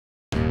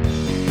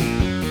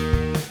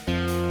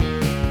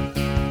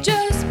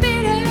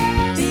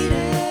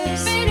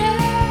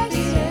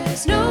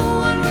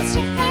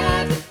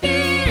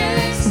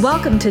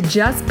Welcome to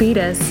Just Beat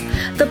Us,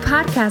 the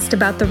podcast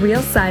about the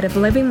real side of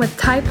living with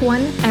type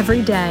 1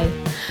 every day.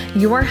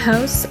 Your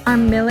hosts are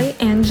Millie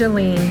and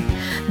Jolene.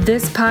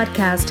 This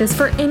podcast is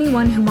for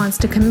anyone who wants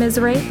to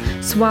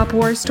commiserate, swap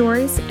war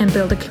stories, and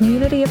build a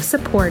community of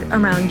support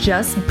around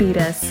Just Beat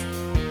Us.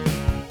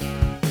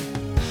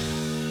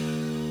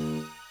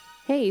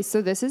 Hey,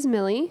 so this is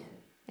Millie.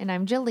 And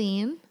I'm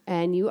Jolene.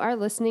 And you are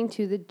listening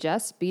to the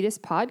Just Beat Us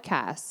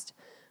podcast.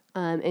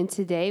 And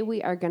today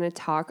we are going to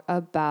talk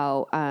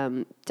about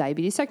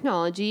diabetes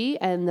technology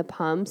and the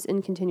pumps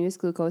and continuous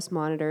glucose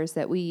monitors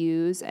that we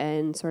use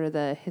and sort of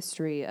the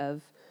history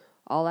of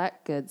all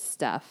that good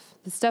stuff.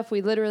 The stuff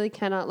we literally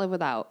cannot live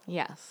without.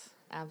 Yes,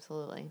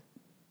 absolutely.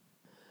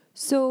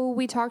 So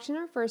we talked in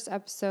our first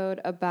episode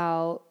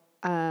about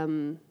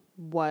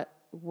what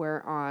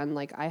we're on.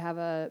 Like I have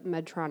a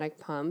Medtronic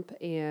pump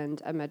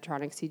and a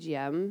Medtronic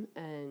CGM,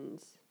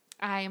 and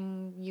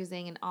I'm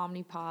using an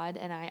Omnipod,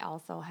 and I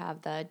also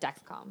have the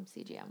Dexcom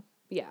CGM.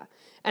 yeah.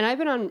 And I've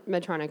been on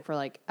Medtronic for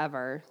like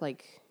ever,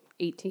 like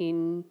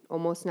 18,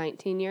 almost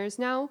 19 years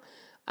now.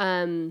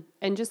 And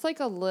just like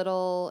a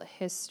little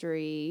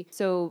history.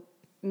 So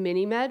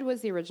MiniMed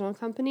was the original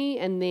company,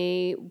 and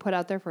they put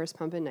out their first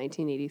pump in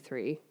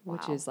 1983,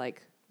 which is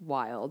like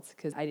wild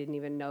because I didn't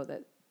even know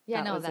that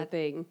was a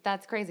thing.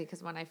 That's crazy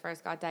because when I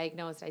first got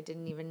diagnosed, I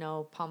didn't even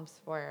know pumps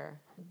were,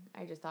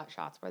 I just thought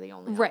shots were the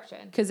only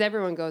option. Because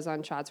everyone goes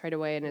on shots right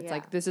away, and it's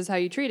like, this is how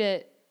you treat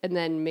it. And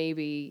then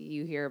maybe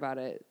you hear about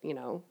it,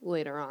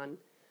 later on.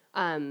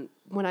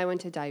 When I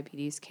went to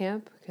diabetes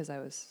camp, because I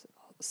was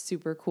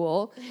super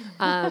cool,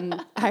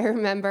 I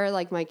remember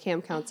like my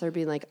camp counselor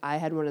being like, I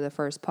had one of the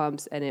first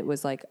pumps, and it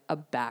was like a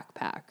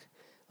backpack.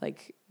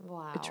 Like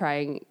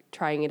trying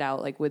it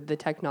out, like with the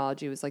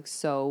technology was like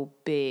so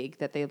big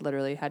that they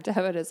literally had to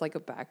have it as like a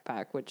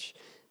backpack, which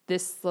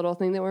this little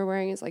thing that we're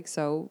wearing is like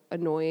so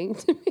annoying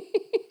to me.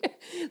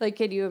 Like,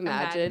 can you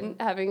imagine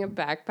having a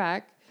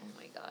backpack? Oh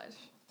my gosh.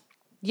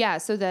 Yeah.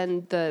 So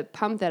then the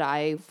pump that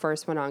I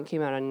first went on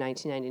came out in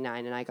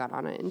 1999, and I got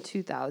on it in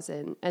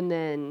 2000. And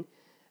then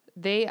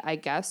they, I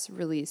guess,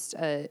 released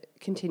a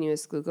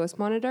continuous glucose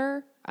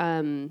monitor,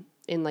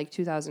 in like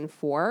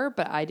 2004,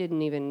 but I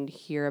didn't even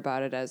hear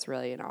about it as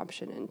really an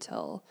option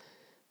until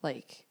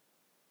like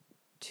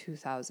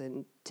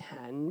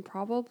 2010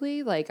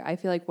 probably. Like I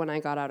feel like when I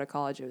got out of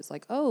college, it was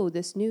like, oh,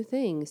 this new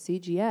thing,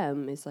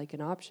 CGM, is like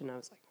an option. I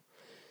was like,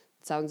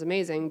 sounds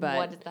amazing, but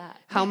what is that?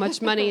 How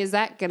much money is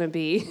that gonna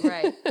be?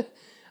 Right.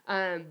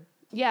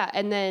 Yeah,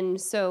 and then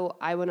so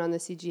I went on the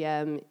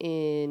CGM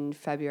in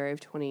February of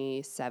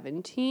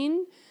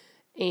 2017,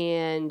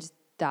 and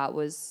that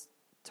was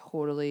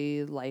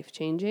totally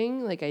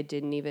life-changing. Like I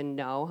didn't even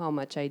know how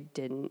much I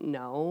didn't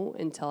know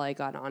until I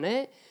got on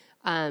it.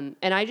 And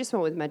I just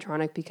went with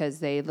Medtronic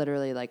because they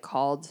literally like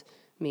called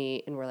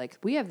me and were like,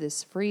 we have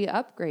this free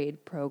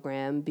upgrade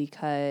program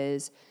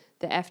because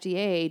the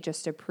FDA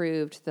just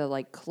approved the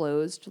like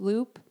closed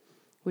loop,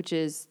 which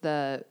is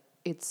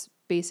it's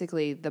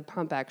basically the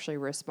pump actually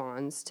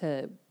responds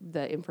to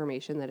the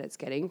information that it's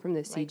getting from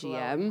the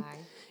CGM.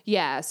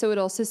 Yeah, so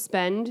it'll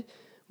suspend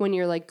when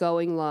you're like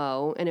going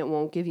low, and it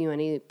won't give you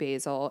any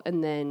basal.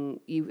 And then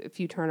if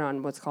you turn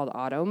on what's called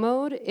auto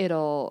mode,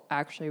 it'll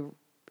actually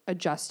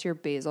adjust your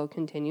basal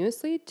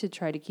continuously to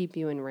try to keep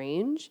you in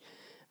range.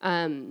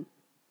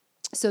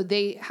 So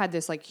they had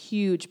this like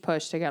huge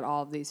push to get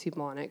all of these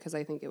people on it, because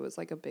I think it was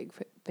like a big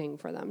thing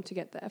for them to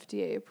get the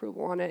FDA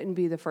approval on it and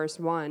be the first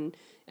one.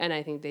 And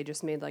I think they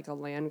just made like a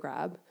land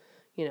grab,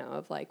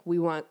 of like, we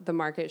want the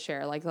market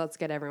share. Like, let's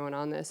get everyone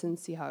on this and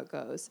see how it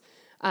goes.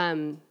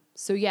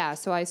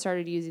 So I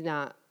started using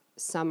that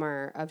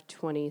summer of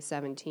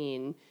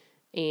 2017,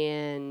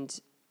 and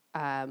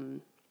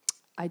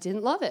I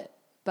didn't love it,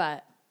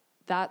 but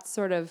that's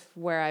sort of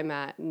where I'm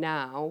at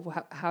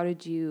now. How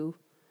did you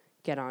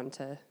get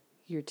onto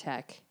your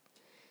tech?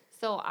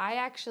 So I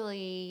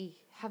actually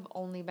have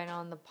only been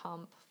on the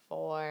pump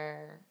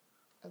for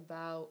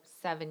about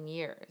 7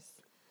 years.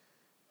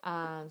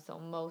 So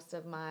most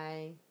of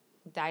my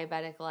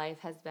diabetic life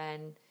has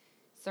been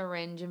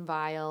syringe and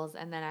vials,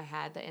 and then I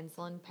had the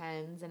insulin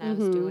pens, and I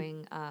was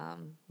doing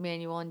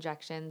manual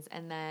injections.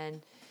 And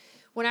then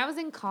when I was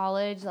in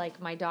college,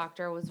 like my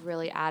doctor was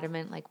really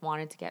adamant, like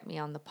wanted to get me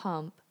on the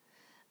pump,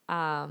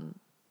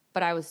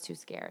 but I was too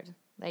scared.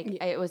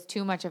 Like it was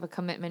too much of a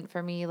commitment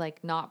for me,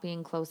 like not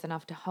being close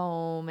enough to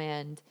home.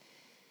 And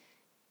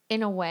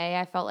in a way,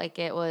 I felt like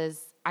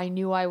I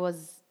knew I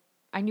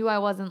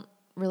wasn't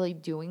really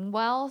doing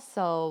well,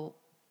 so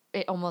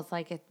it almost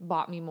like it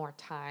bought me more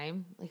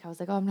time. Like I was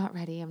like, oh, I'm not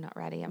ready. Not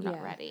ready.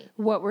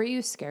 What were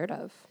you scared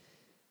of?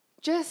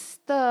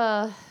 Just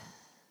the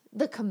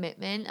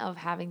commitment of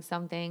having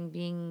something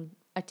being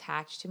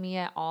attached to me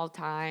at all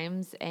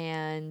times.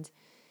 And,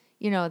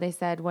 they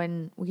said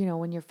when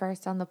you're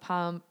first on the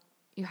pump,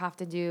 you have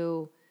to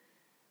do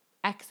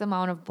X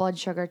amount of blood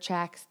sugar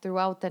checks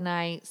throughout the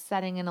night,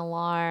 setting an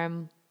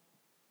alarm,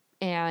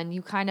 and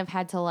you kind of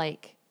had to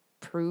like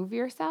prove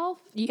yourself.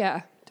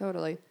 Yeah,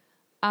 totally.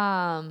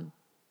 And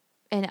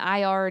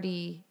I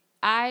already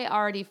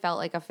felt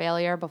like a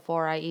failure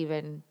before I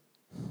even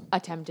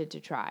attempted to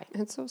try.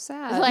 It's so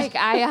sad. Like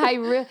I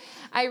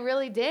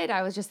really did.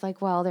 I was just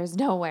like, well, there's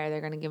no way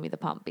they're going to give me the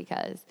pump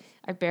because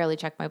I barely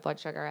check my blood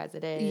sugar as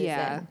it is.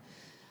 Yeah.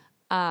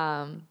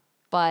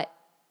 But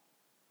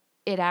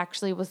it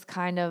actually was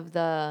kind of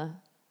the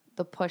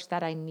push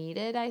that I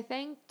needed, I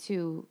think,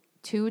 to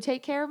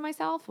take care of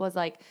myself was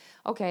like,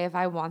 okay, if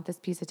I want this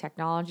piece of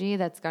technology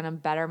that's going to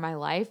better my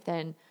life,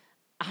 then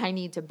I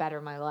need to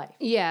better my life.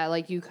 Yeah,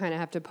 like you kind of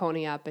have to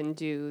pony up and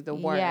do the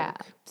work. Yeah.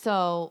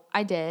 So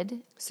I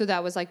did. So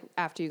that was like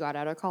after you got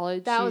out of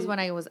college? That was when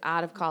I was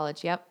out of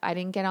college. Yep. I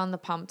didn't get on the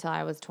pump till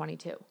I was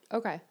 22.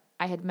 Okay.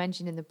 I had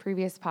mentioned in the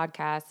previous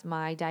podcast,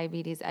 my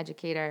diabetes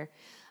educator,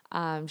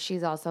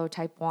 she's also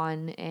type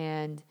 1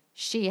 and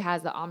she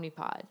has the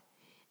Omnipod.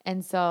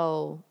 And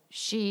so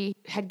she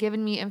had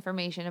given me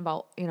information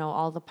about,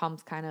 all the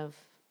pumps kind of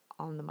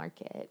on the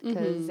market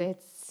because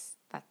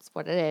that's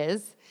what it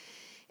is.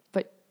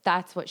 But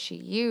that's what she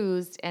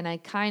used. And I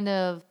kind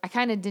of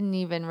didn't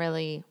even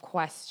really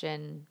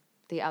question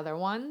the other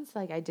ones.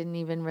 Like I didn't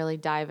even really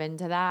dive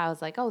into that. I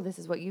was like, oh, this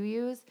is what you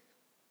use.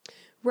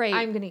 Right.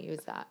 I'm going to use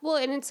that. Well,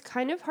 and it's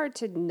kind of hard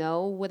to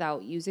know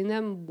without using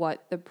them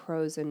what the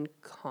pros and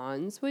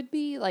cons would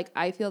be. Like,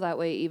 I feel that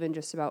way even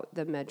just about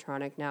the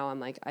Medtronic now. I'm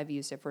like, I've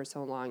used it for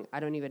so long. I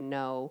don't even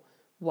know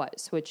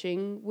what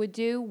switching would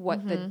do,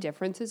 what the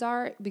differences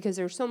are, because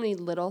there's so many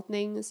little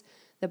things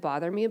that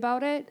bother me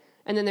about it.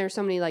 And then there's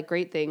so many like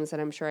great things that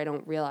I'm sure I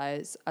don't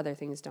realize other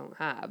things don't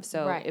have.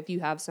 So if you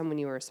have someone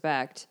you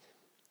respect,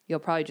 you'll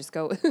probably just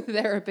go with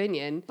their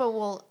opinion.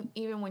 But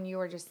even when you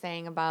were just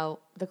saying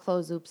about the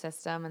closed loop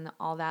system and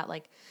all that,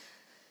 like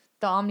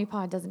the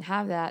Omnipod doesn't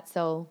have that.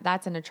 So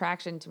that's an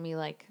attraction to me.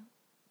 Like,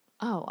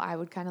 oh, I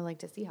would kind of like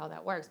to see how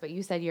that works. But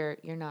you said you're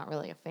not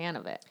really a fan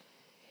of it.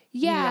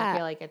 Yeah. You don't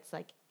feel like it's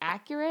like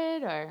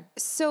accurate or?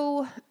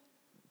 So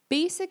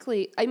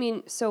basically,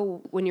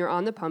 so when you're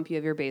on the pump, you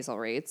have your basal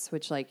rates,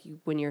 which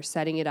when you're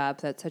setting it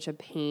up, that's such a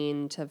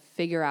pain to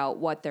figure out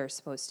what they're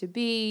supposed to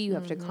be. You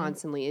have to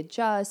constantly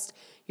adjust.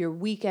 Your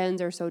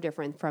weekends are so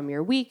different from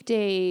your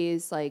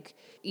weekdays. Like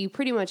you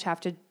pretty much have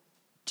to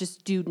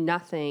just do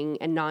nothing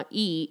and not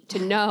eat to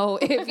know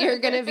if you're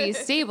going to be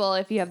stable,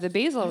 if you have the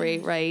basal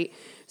rate right.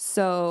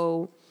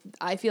 So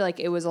I feel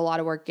like it was a lot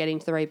of work getting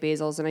to the right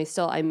basals,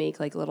 and I make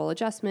like little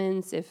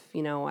adjustments. If,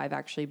 I've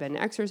actually been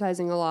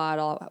exercising a lot,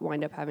 I'll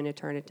wind up having to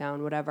turn it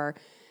down, whatever.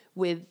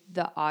 With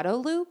the auto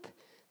loop,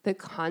 the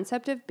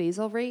concept of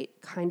basal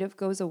rate kind of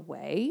goes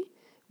away,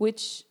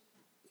 which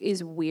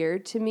is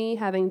weird to me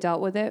having dealt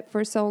with it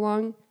for so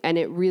long. And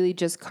it really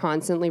just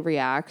constantly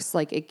reacts.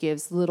 Like it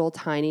gives little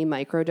tiny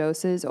micro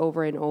doses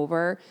over and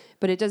over,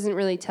 but it doesn't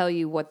really tell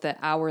you what the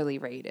hourly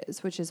rate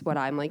is, which is what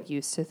I'm like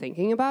used to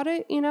thinking about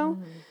it,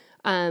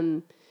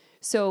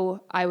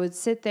 So I would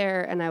sit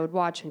there and I would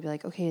watch and be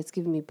like, okay, it's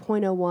giving me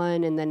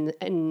 0.01. And then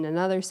in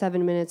another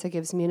 7 minutes, it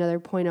gives me another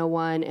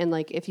 0.01. And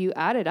like, if you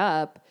add it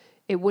up,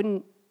 it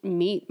wouldn't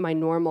meet my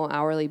normal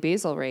hourly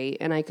basal rate.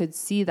 And I could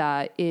see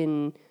that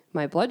in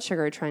my blood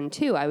sugar trend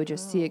too. I would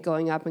just see it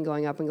going up and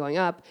going up and going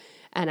up.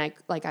 And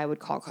I would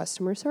call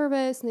customer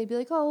service and they'd be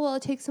like, oh, well,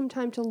 it takes some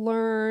time to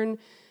learn.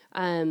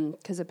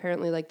 Cause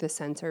apparently like the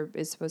sensor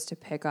is supposed to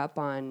pick up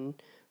on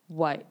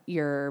what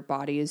your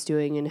body is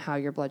doing and how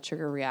your blood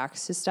sugar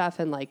reacts to stuff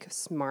and like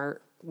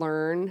smart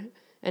learn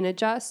and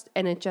adjust.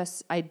 And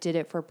I did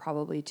it for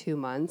probably 2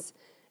 months.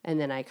 And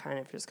then I kind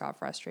of just got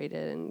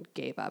frustrated and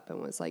gave up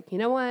and was like, you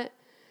know what?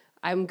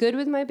 I'm good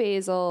with my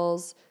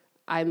basals.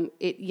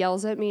 It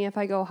yells at me if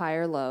I go high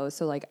or low.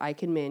 So like I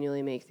can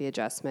manually make the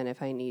adjustment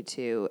if I need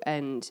to.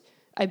 And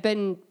I've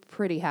been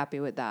pretty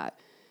happy with that.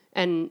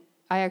 And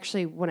I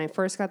actually, when I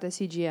first got the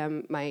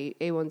CGM, my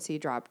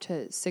A1C dropped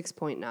to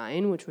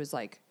 6.9, which was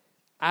like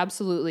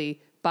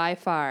absolutely by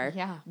far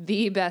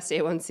the best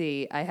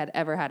A1C I had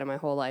ever had in my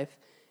whole life.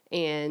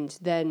 And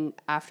then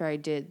after I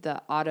did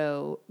the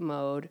auto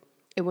mode,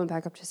 it went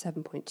back up to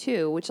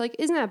 7.2, which like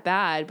isn't that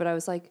bad, but I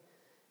was like,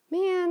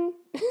 man,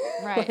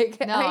 right.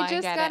 I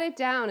just got it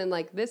down and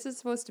like this is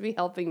supposed to be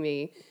helping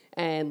me.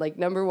 And like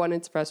number one,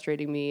 it's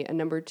frustrating me. And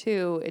number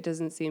two, it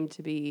doesn't seem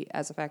to be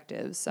as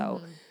effective.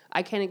 So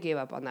I kind of gave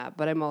up on that,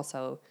 but I'm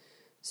also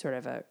sort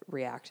of a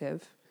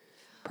reactive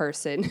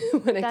person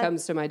when it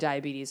comes to my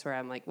diabetes where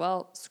I'm like,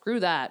 well, screw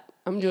that.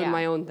 I'm doing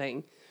my own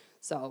thing.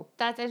 So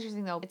that's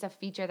interesting though. It's a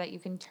feature that you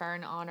can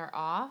turn on or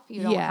off.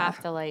 You don't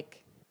have to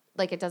like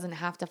it doesn't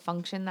have to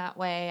function that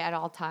way at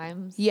all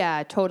times.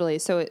 Yeah, totally.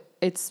 So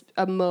it's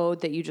a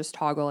mode that you just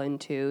toggle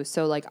into.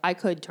 So like I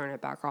could turn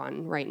it back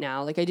on right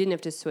now. Like I didn't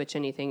have to switch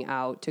anything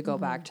out to go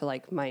back to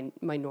like my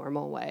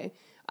normal way.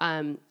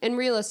 And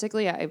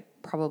realistically, I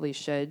probably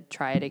should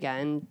try it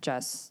again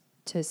just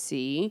to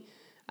see.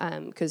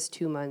 'Cause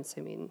 2 months,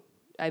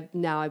 I've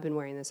been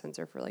wearing the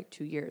sensor for like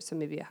 2 years. So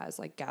maybe it has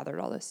like gathered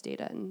all this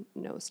data and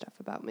knows stuff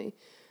about me.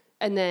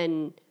 And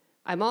then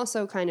I'm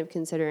also kind of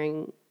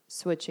considering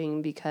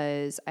switching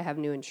because I have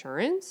new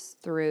insurance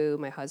through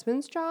my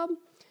husband's job.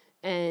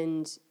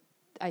 And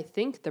I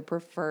think the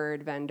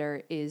preferred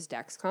vendor is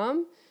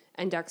Dexcom.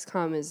 And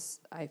Dexcom is,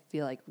 I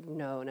feel like,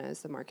 known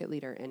as the market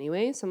leader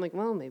anyway. So I'm like,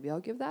 well, maybe I'll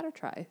give that a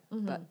try.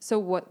 But so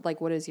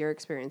what is your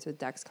experience with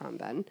Dexcom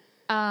been?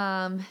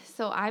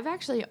 So I've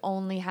actually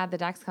only had the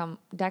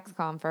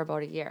Dexcom for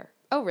about a year.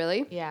 Oh,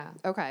 really? Yeah.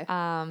 Okay.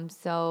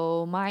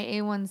 So my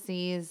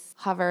A1Cs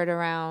hovered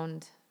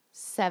around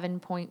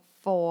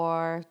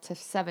 7.4 to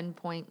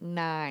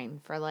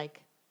 7.9 for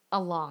like a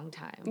long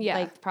time. Yeah.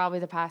 Like probably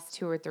the past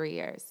 2 or 3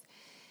 years.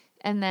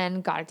 And then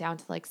got it down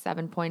to like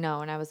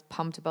 7.0 and I was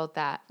pumped about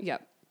that.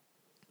 Yep.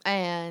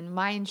 And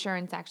my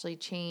insurance actually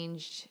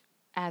changed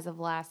as of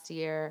last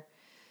year.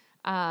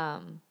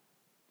 I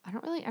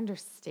don't really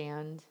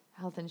understand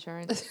health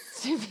insurance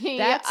to be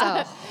That's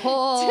a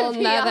whole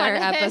nother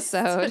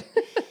episode.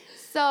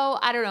 So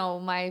I don't know.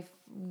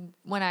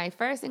 When I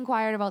first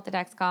inquired about the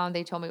Dexcom,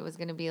 they told me it was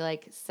going to be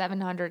like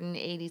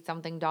 $780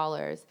 something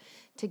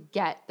to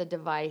get the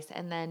device,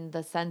 and then the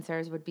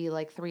sensors would be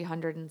like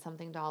 $300 and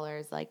something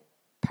like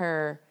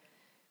per,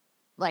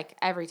 like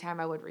every time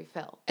I would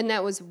refill. And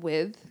that was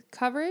with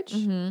coverage?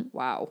 Mm-hmm.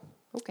 Wow.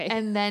 Okay.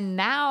 And then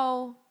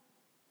now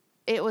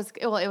it was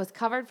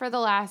covered for the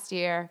last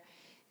year.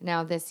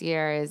 Now this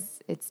year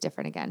it's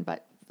different again,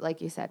 but like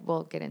you said,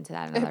 we'll get into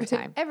that another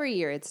time. Every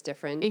year it's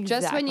different.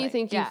 Exactly. Just when you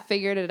think you've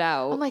figured it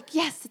out. I'm like,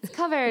 yes, it's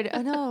covered.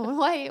 Oh no,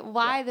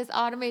 why this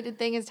automated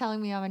thing is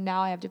telling me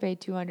now I have to pay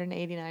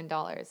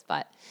 $289.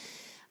 But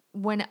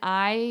when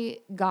I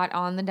got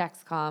on the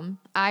Dexcom,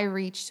 I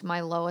reached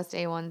my lowest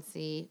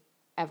A1C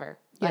ever.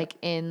 Yep. Like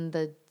in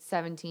the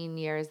 17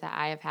 years that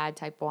I have had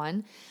type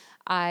 1,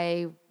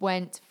 I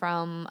went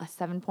from a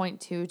 7.2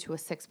 to a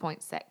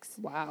 6.6.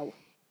 Wow.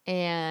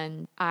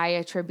 And I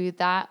attribute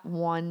that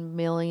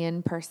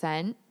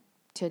 1,000,000%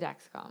 to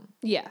Dexcom.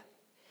 Yeah.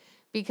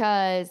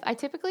 Because I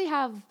typically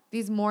have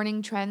these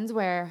morning trends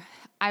where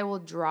I will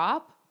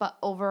drop, but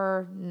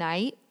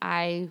overnight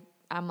I'm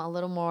a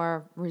little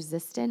more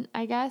resistant,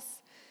 I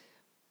guess.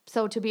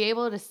 So to be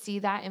able to see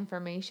that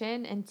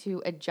information and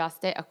to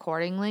adjust it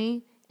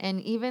accordingly,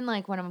 and even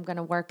like when I'm going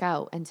to work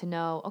out and to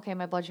know, okay,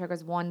 my blood sugar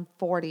is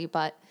 140,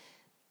 but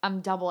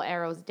I'm double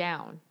arrows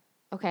down.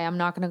 Okay, I'm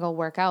not going to go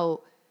work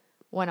out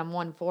when I'm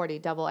 140,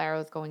 double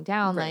arrows going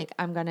down. Right. Like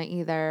I'm going to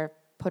either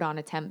put on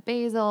a temp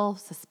basal,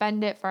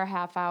 suspend it for a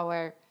half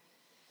hour,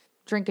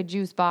 drink a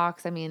juice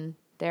box. I mean,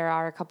 there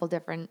are a couple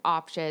different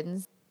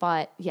options.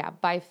 But yeah,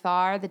 by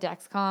far the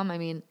Dexcom, I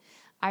mean,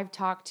 I've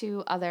talked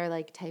to other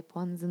like type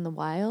 1s in the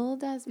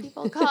wild, as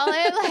people call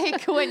it.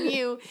 Like when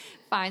you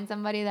find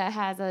somebody that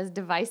has a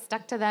device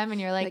stuck to them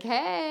and you're like,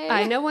 hey.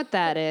 I know what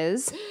that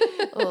is.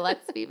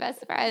 Let's be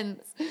best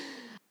friends.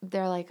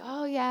 They're like,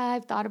 oh yeah,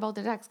 I've thought about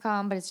the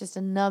Dexcom, but it's just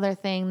another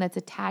thing that's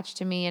attached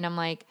to me. And I'm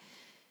like,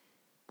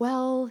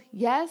 well,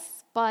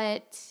 yes,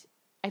 but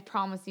I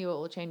promise you it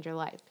will change your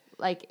life.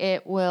 Like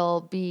it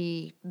will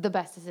be the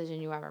best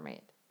decision you ever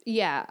made.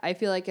 Yeah, I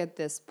feel like at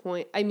this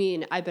point, I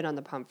mean, I've been on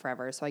the pump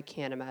forever, so I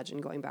can't imagine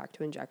going back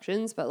to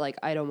injections, but like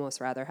I'd almost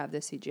rather have the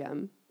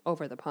CGM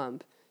over the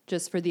pump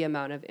just for the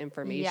amount of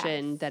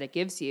information that it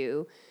gives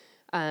you.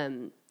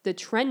 The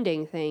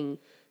trending thing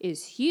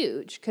is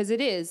huge because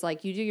it is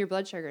like you do your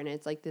blood sugar and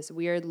it's like this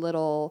weird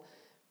little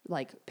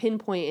like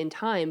pinpoint in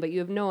time, but you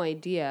have no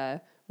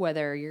idea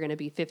whether you're going to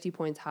be 50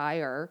 points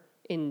higher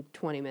in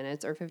 20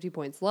 minutes or 50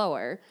 points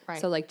lower. Right.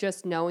 So like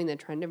just knowing the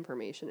trend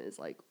information is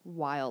like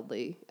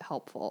wildly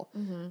helpful.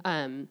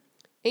 Mm-hmm.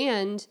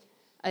 And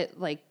I,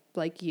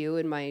 like you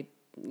in my,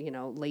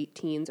 late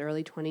teens,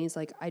 early 20s,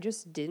 like I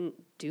just didn't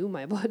do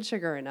my blood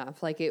sugar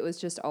enough. Like it was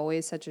just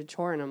always such a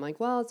chore. And I'm like,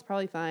 well, it's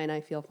probably fine. I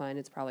feel fine.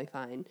 It's probably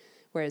fine.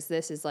 Whereas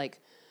this is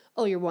like,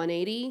 oh, you're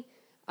 180.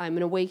 I'm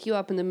going to wake you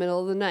up in the middle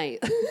of the night.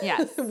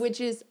 Yes.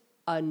 Which is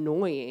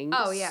annoying.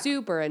 Oh, yeah.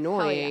 Super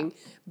annoying.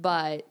 Yeah.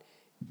 But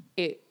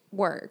it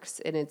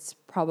works and it's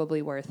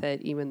probably worth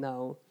it, even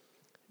though,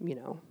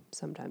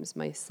 sometimes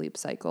my sleep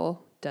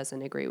cycle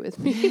doesn't agree with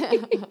me.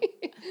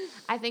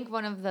 I think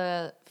one of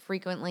the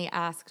frequently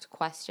asked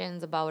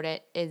questions about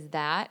it is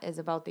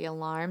about the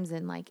alarms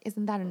and like,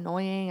 isn't that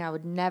annoying? I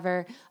would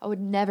never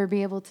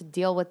be able to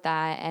deal with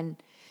that. And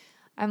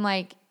I'm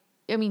like,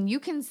 I mean, you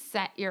can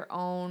set your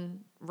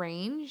own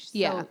range.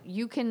 Yeah. So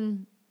you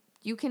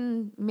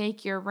can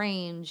make your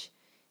range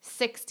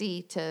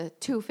 60 to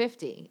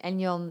 250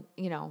 and you'll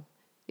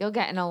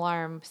get an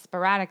alarm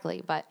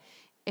sporadically. But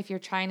if you're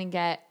trying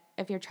to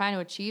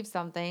achieve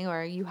something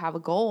or you have a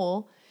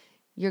goal,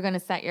 you're going to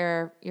set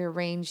your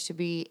range to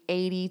be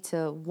 80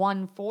 to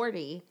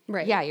 140.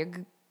 Right. Yeah, you're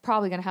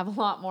probably going to have a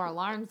lot more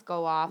alarms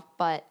go off,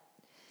 but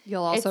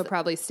you'll also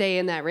probably stay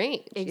in that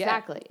range.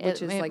 Exactly. Yeah,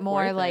 which is like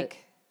more like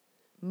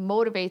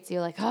motivates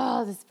you like,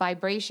 oh, this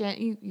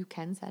vibration. You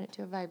can set it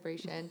to a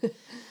vibration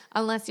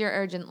unless you're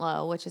urgent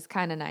low, which is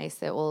kind of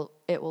nice. It will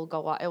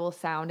go off. It will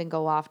sound and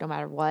go off no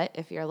matter what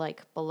if you're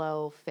like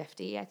below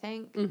 50, I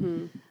think.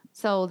 Mm-hmm.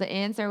 So the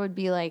answer would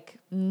be like,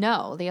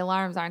 no, the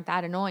alarms aren't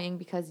that annoying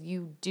because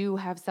you do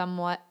have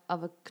somewhat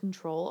of a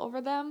control over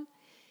them.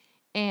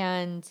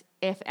 And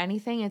if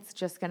anything, it's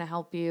just going to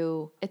help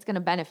you. It's going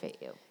to benefit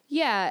you.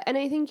 Yeah, and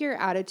I think your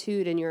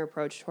attitude and your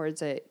approach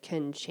towards it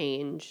can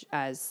change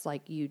as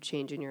like you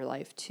change in your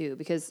life too.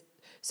 Because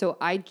so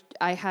I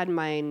had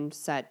mine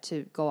set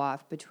to go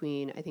off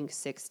between I think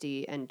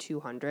 60 and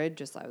 200.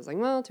 Just I was like,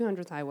 well,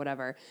 200's high,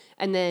 whatever.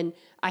 And then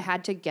I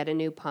had to get a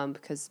new pump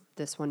because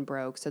this one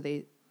broke. So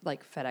they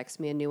like FedEx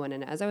me a new one.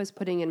 And as I was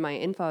putting in my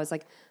info, I was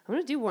like, I'm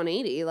gonna do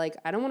 180. Like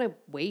I don't want to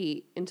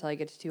wait until I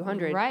get to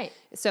 200. Right.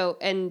 So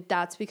and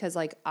that's because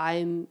like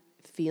I'm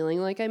feeling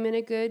like I'm in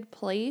a good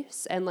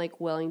place and like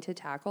willing to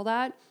tackle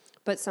that.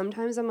 But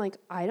sometimes I'm like,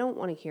 I don't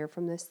want to hear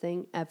from this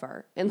thing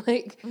ever. And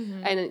like,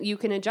 and you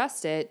can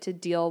adjust it to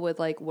deal with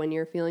like when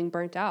you're feeling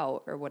burnt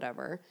out or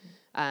whatever.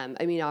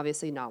 I mean,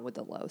 obviously not with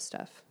the low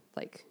stuff.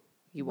 Like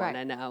you want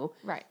to know.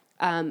 Right.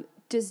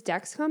 Does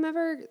Dexcom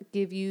ever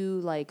give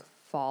you like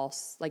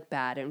false, like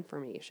bad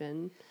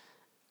information?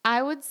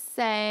 I would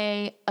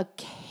say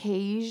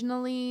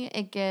occasionally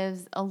it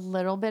gives a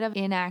little bit of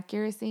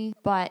inaccuracy,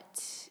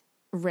 but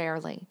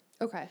rarely.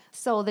 Okay.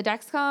 So the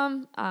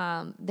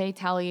Dexcom, they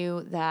tell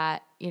you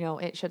that,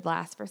 it should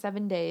last for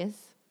 7 days.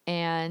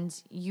 And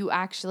you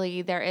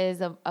actually, there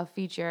is a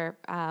feature.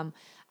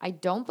 I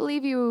don't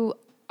believe you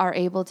are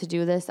able to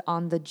do this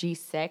on the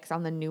G6,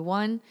 on the new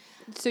one.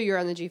 So you're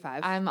on the G5?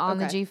 I'm on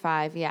the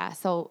G5, yeah.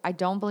 So I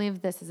don't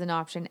believe this is an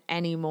option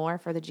anymore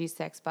for the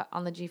G6, but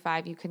on the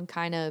G5, you can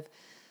kind of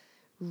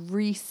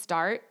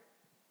restart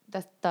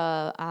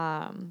the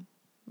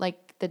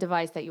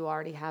device that you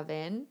already have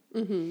in.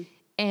 Mm-hmm.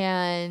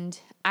 And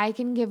I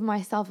can give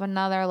myself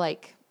another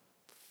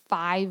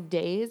 5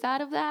 days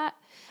out of that.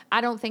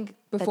 I don't think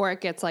before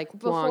it gets wonky.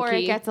 Before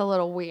it gets a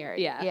little weird.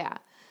 Yeah.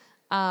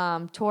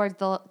 Towards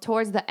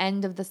the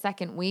end of the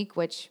second week,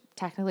 which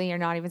technically you're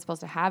not even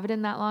supposed to have it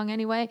in that long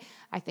anyway,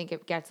 I think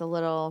it gets a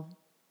little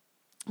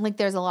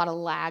there's a lot of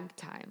lag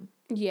time.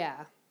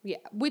 Yeah. Yeah.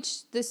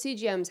 Which the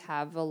CGMs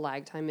have a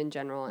lag time in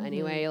general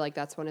anyway. Like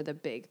that's one of the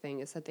big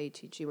things that they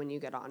teach you when you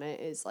get on it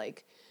is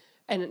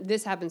and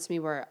this happens to me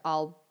where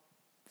I'll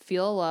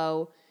feel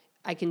low.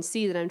 I can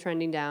see that I'm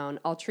trending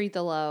down. I'll treat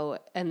the low.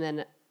 And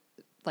then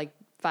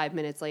 5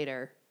 minutes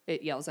later,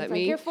 it yells at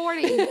me. You're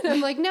 40. I'm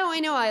like, no, I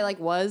know I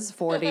was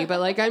 40,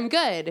 but I'm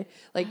good.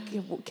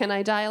 Can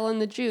I dial in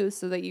the juice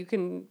so that you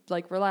can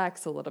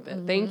relax a little bit?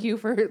 Mm-hmm. Thank you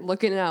for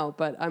looking out,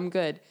 but I'm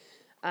good.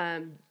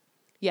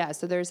 Yeah.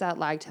 So there's that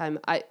lag time.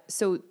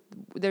 So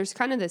there's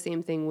kind of the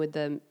same thing with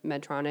the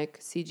Medtronic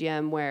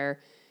CGM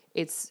where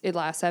it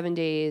lasts 7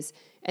 days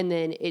and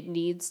then it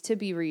needs to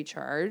be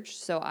recharged.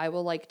 So I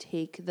will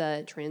take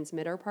the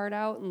transmitter part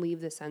out and leave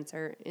the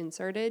sensor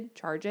inserted,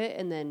 charge it,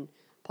 and then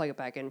plug it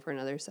back in for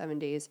another 7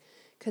 days.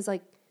 Cause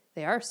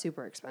they are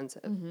super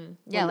expensive. Mm-hmm.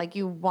 Yeah.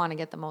 You want to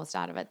get the most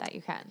out of it that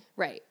you can.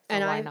 Right. So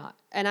and why not?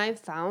 And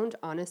I've found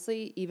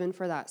honestly, even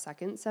for that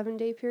second 7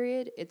 day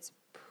period, it's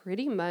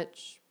pretty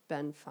much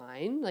been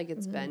fine.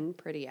 It's been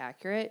pretty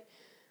accurate.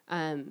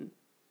 And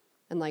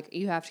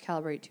you have to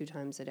calibrate 2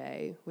 times a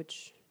day,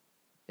 which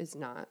is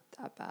not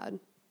that bad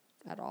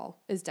at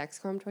all. Is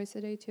Dexcom twice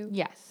a day too?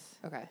 Yes.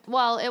 Okay.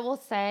 Well, it will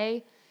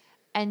say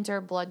enter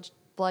blood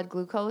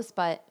glucose,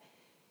 but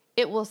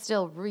it will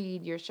still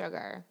read your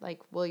sugar.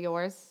 Will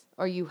yours?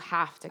 Or you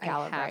have to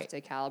calibrate? I have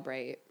to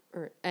calibrate.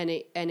 And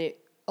it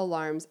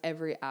alarms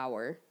every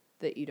hour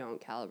that you don't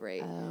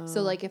calibrate. Oh.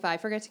 So if I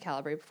forget to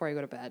calibrate before I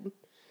go to bed,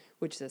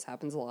 which this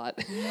happens a lot,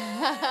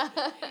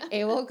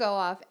 it will go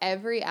off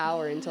every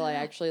hour until I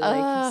actually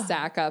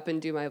stack up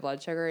and do my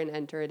blood sugar and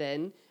enter it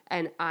in.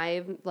 And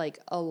I'm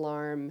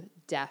alarm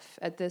deaf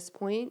at this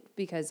point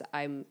because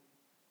I'm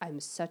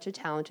such a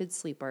talented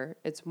sleeper.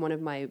 It's one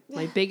of my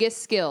biggest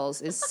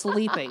skills is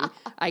sleeping.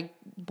 I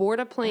board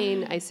a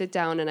plane, I sit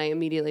down, and I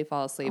immediately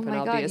fall asleep, and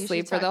I'll be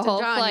asleep for the whole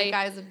flight. You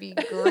guys would be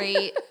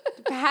great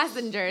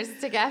passengers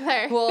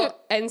together. Well,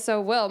 and so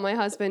Will, my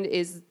husband,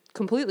 is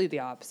completely the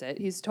opposite.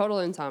 He's total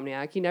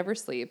insomniac. He never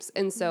sleeps.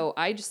 And so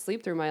I just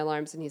sleep through my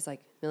alarms, and he's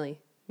like, Millie,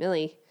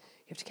 you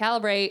have to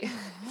calibrate.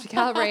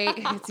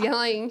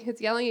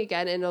 It's yelling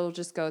again, and it'll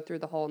just go through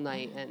the whole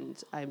night.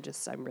 And I'm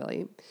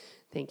really...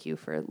 Thank you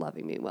for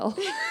loving me, Will.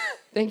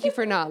 Thank you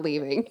for not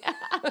leaving.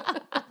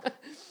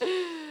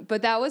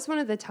 But that was one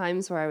of the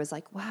times where I was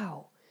like,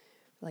 wow,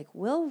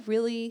 Will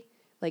really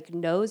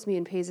knows me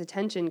and pays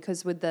attention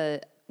because with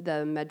the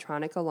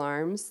Medtronic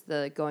alarms,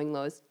 the going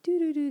low is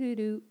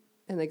do-do-do-do-do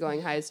and the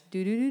going high is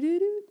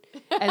do-do-do-do-do.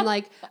 And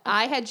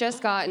I had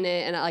just gotten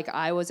it and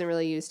I wasn't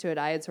really used to it.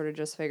 I had sort of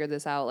just figured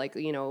this out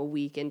a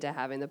week into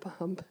having the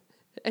pump.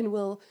 And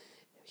Will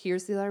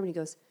hears the alarm and he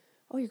goes,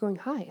 oh, you're going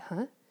high,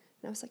 huh?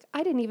 And I was like,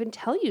 I didn't even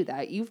tell you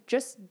that. You've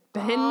just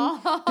been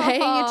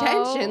paying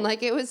attention.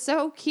 It was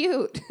so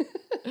cute.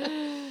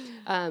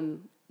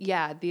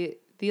 Yeah,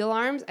 the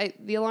alarms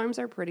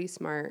are pretty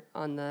smart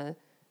on the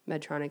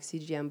Medtronic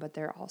CGM, but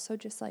they're also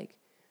just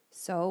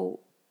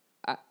so.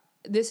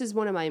 This is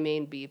one of my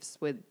main beefs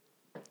with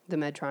the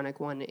Medtronic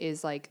one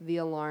is the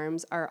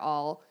alarms are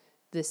all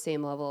the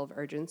same level of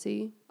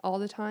urgency all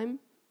the time.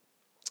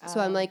 So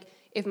I'm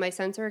if my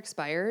sensor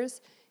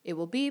expires, it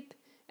will beep.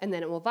 And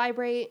then it will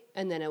vibrate,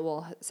 and then it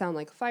will sound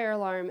like a fire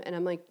alarm. And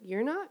I'm like,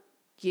 you're not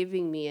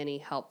giving me any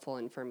helpful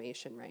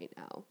information right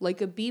now.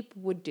 Like a beep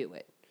would do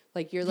it.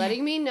 Like, you're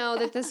letting me know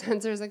that the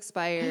sensor's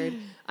expired.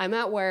 I'm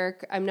at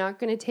work. I'm not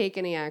going to take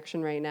any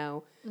action right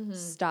now.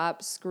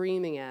 Stop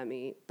screaming at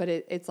me. But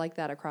it's like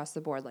that across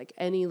the board. Like,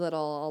 any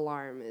little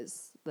alarm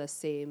is the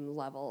same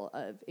level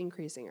of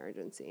increasing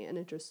urgency, and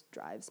it just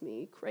drives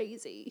me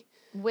crazy.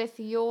 With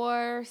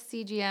your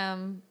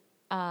CGM,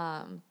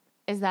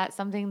 is that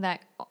something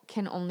that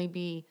can only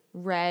be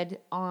read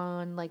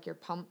on like your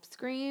pump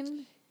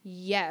screen?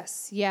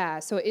 Yes, yeah.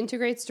 So it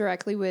integrates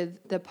directly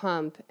with the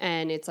pump,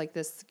 and it's like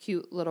this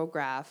cute little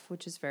graph,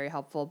 which is very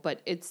helpful,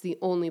 but it's the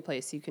only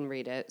place you can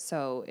read it.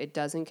 So it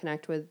doesn't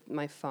connect with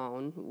my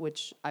phone,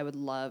 which I would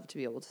love to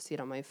be able to see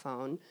it on my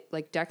phone.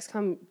 Like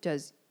Dexcom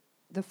does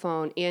the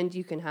phone, and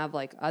you can have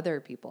like other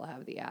people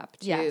have the app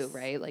too, Yes.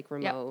 right? Like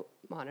remote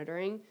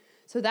monitoring.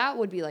 So that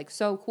would be like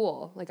so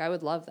cool. Like I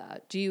would love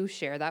that. Do you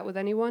share that with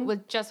anyone?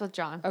 With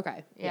John.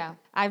 Okay. Yeah.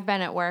 I've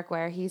been at work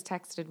where he's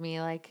texted me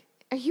like,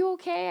 "Are you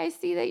okay? I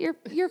see that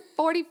you're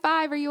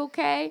 45. Are you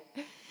okay?"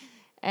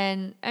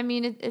 And I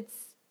mean,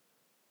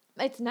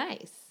 it's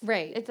nice.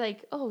 Right. It's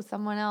like, oh,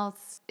 someone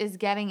else is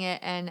getting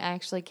it and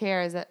actually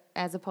cares,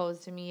 as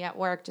opposed to me at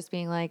work just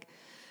being like,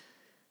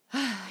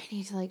 I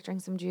need to like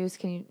drink some juice.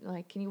 Can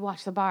you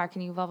watch the bar?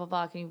 Can you blah blah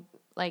blah? Can you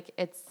like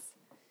it's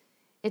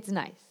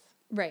nice.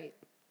 Right.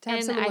 To have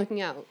And someone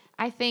looking out.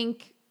 I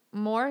think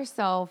more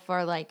so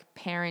for like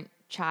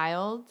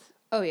parent-child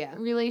Oh, yeah.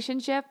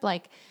 relationship.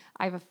 Like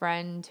I have a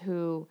friend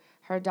who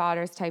her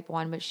daughter's type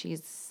 1, but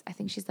I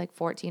think she's like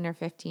 14 or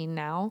 15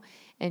 now.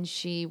 And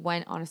she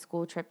went on a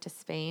school trip to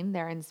Spain.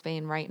 They're in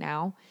Spain right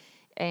now.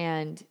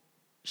 And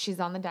she's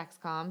on the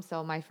Dexcom.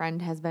 So my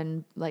friend has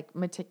been like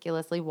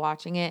meticulously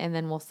watching it, and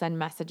then we'll send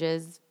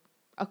messages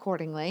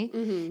accordingly.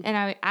 And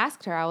I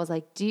asked her, I was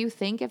like, do you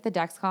think if the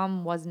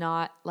Dexcom was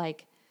not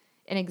like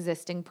an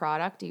existing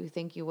product, do you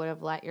think you would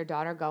have let your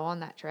daughter go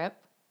on that trip?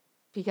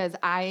 Because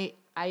I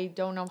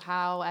don't know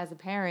how, as a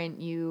parent,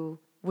 you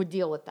would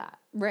deal with that.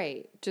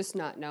 Right. Just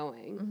not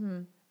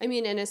knowing. I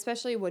mean, and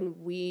especially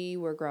when we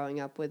were growing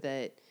up with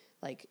it,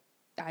 like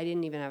I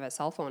didn't even have a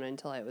cell phone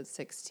until I was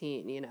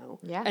 16, you know?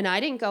 Yeah. And I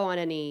didn't go on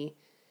any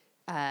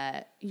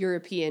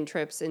European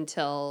trips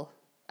until,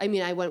 I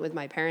mean, I went with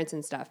my parents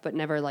and stuff, but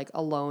never like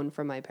alone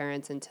from my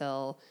parents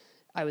until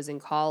I was in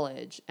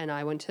college. And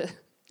I went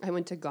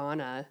to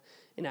Ghana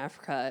in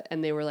Africa,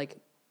 and they were like,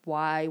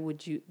 why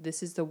would you,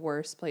 this is the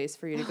worst place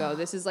for you to go.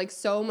 This is like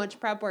so much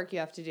prep work you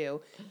have to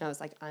do. And I was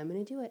like, I'm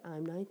going to do it.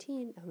 I'm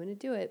 19. I'm going to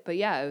do it. But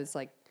yeah, it was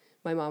like,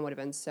 my mom would have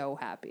been so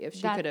happy if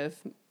she could have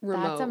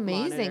remote That's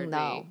amazing, monitored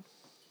though. me.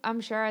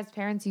 I'm sure as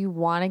parents, you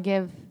want to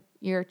give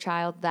your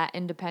child that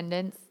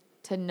independence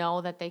to know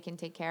that they can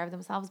take care of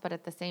themselves. But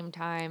at the same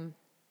time,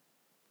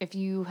 if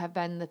you have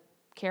been the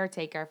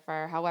caretaker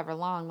for however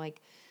long,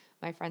 like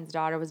my friend's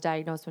daughter was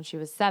diagnosed when she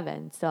was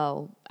 7.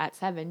 So at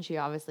 7, she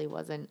obviously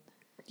wasn't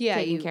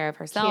taking care of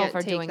herself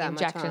or doing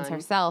injections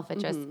herself. It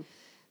just,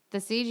 the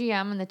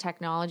CGM and the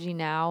technology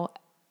now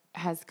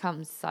has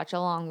come such a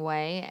long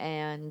way.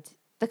 And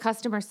the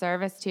customer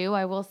service too,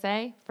 I will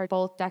say, for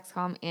both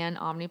Dexcom and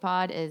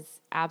Omnipod is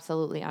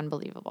absolutely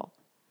unbelievable.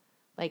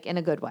 Like in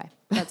a good way.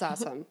 That's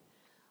awesome.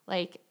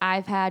 Like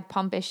I've had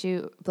pump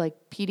issue, like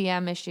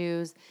PDM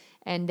issues,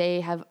 and they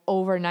have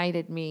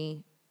overnighted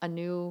me a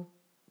new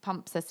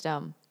pump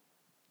system,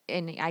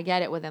 and I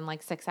get it within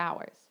like 6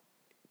 hours.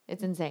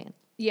 It's insane.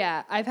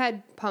 Yeah, I've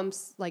had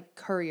pumps like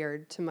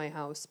couriered to my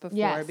house before.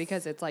 Yes.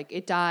 Because it's like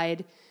it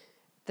died.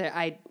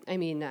 I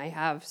mean, I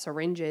have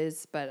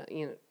syringes, but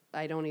you know,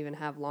 I don't even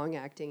have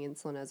long-acting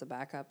insulin as a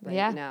backup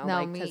now, no,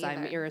 like me because I'm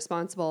either.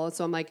 irresponsible.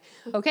 So I'm like,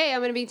 okay, I'm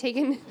going to be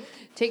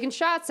taking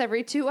shots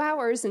every 2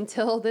 hours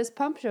until this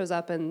pump shows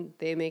up and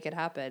they make it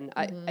happen.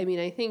 I mean,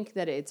 I think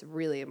that it's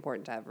really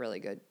important to have really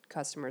good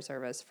customer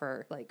service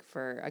for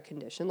a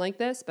condition like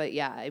this. But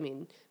yeah, I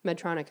mean,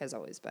 Medtronic has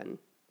always been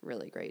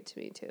really great to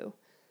me too.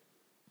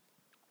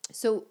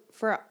 So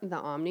for the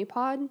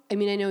Omnipod, I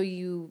mean, I know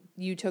you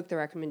took the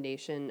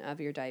recommendation of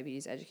your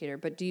diabetes educator,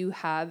 but do you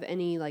have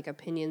any like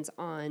opinions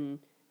on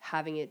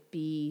having it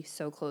be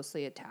so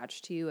closely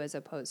attached to you as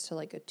opposed to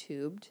like a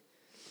tubed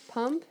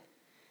pump?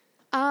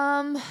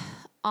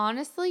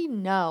 Honestly,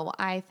 no.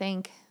 I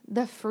think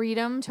the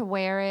freedom to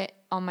wear it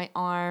on my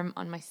arm,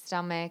 on my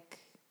stomach,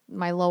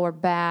 my lower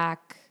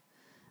back,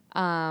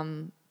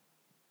 I've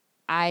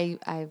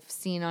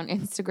seen on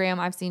Instagram,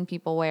 I've seen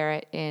people wear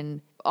it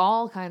in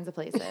all kinds of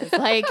places,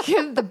 like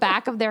the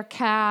back of their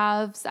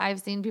calves.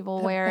 I've seen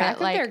people wear Back it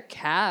of like their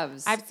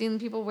calves. I've seen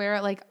people wear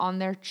it like on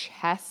their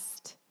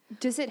chest.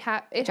 Does it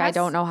have? I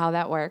don't know how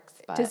that works.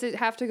 But. Does it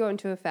have to go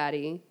into a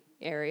fatty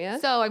area?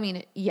 So I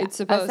mean, yeah, It's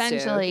supposed to.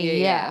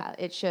 essentially, Yeah.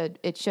 it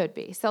should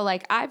be. So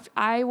like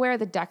I wear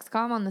the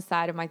Dexcom on the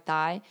side of my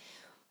thigh,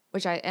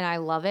 which I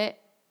love it.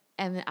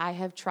 And I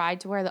have tried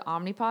to wear the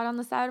Omnipod on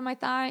the side of my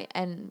thigh,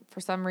 and for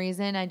some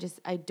reason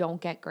I don't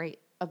get great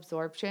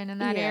absorption in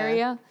that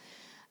area.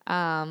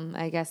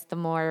 I guess the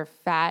more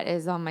fat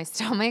is on my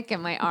stomach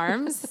and my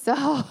arms,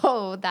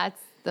 so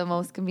that's the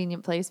most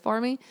convenient place for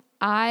me.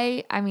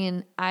 I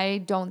mean, I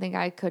don't think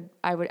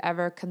I would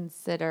ever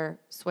consider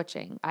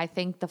switching. I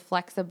think the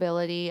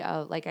flexibility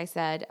of, like I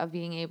said, of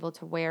being able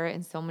to wear it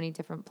in so many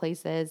different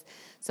places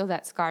so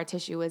that scar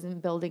tissue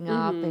isn't building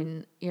up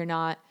and you're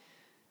not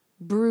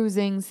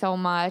bruising so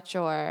much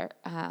or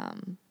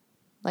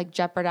like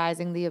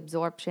jeopardizing the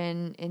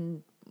absorption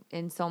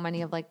in so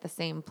many of like the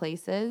same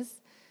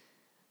places.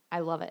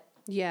 I love it.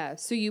 Yeah.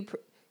 So you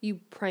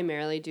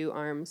primarily do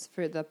arms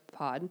for the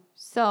pod?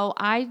 So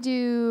I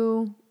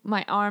do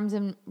my arms,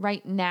 and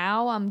right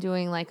now I'm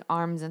doing like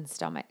arms and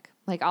stomach.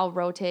 Like I'll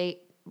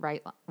rotate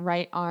right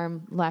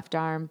arm, left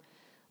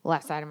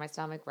side of my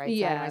stomach, right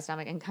side of my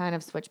stomach, and kind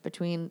of switch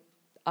between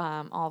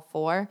all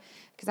four.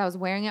 Because I was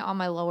wearing it on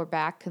my lower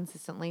back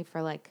consistently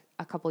for like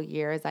a couple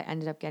years. I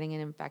ended up getting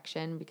an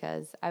infection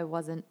because I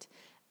wasn't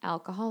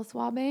alcohol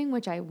swabbing,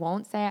 which I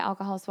won't say I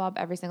alcohol swab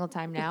every single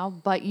time now,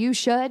 but you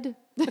should.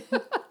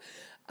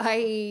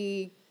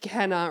 I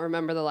cannot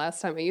remember the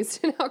last time I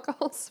used an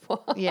alcohol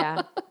swab.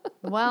 Yeah.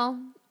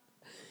 Well,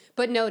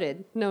 but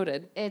noted.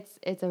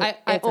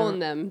 I own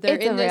them. They're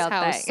in this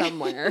house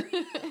somewhere.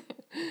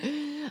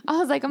 I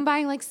was like, I'm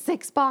buying like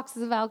 6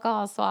 boxes of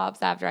alcohol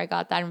swabs after I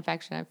got that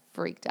infection. I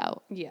freaked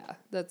out. Yeah,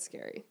 that's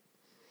scary.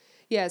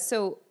 Yeah,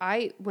 so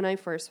when I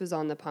first was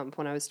on the pump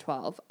when I was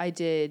 12, I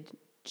did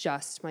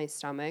just my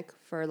stomach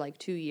for like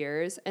 2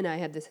 years, and I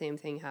had the same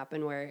thing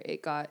happen where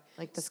it got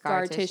like the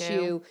scar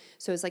tissue.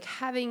 So it's like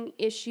having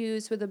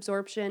issues with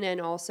absorption,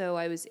 and also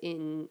I was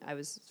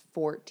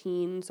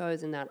 14, so I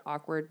was in that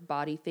awkward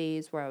body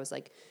phase where I was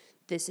like,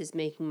 this is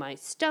making my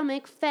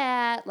stomach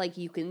fat, like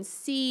you can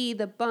see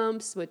the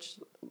bumps, which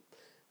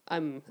I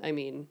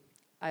mean,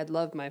 I'd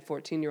love my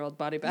 14-year-old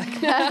body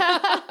back now.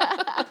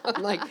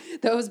 I'm like,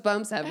 those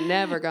bumps have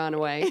never gone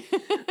away.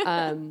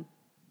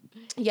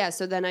 Yeah,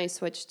 so then I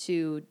switched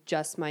to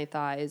just my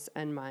thighs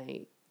and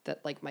my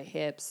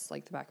hips,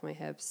 like the back of my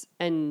hips.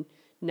 And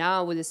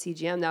now with the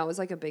CGM, that was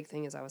like a big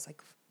thing, is I was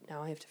like,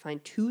 now I have to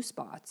find 2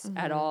 spots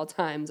at all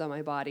times on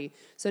my body.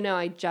 So now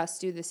I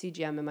just do the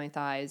CGM in my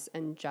thighs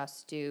and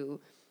just do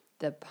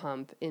the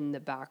pump in the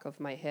back of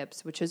my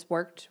hips, which has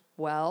worked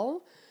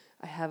well.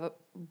 I have a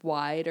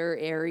wider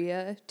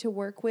area to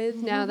work with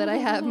now that I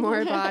have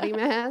more body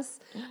mass.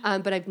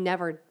 But I've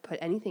never put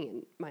anything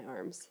in my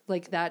arms.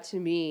 Like that to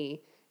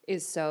me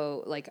is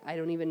so, like, I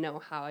don't even know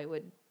how I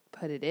would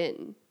put it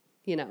in,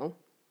 you know?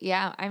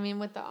 Yeah, I mean,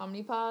 with the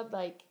Omnipod,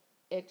 like,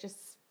 it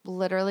just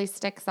literally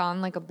sticks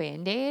on like a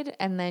Band-Aid,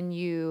 and then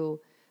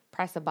you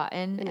press a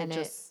button, and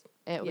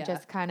it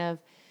just kind of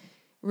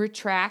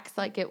retracts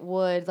like it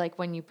would like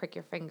when you prick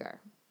your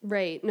finger.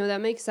 Right. No,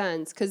 that makes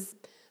sense, because,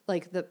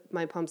 like,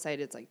 my pump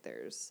site, it's like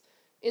there's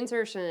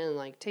insertion and,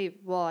 like,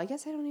 tape. Well, I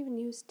guess I don't even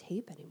use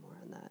tape anymore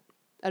on that.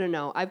 I don't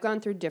know. I've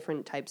gone through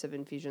different types of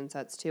infusion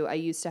sets, too. I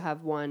used to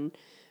have one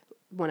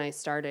when I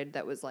started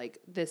that was like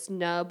this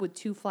nub with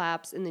 2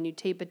 flaps, and then you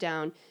tape it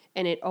down,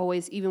 and it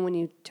always, even when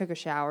you took a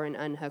shower and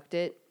unhooked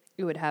it,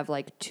 it would have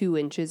like 2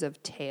 inches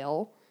of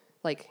tail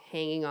like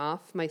hanging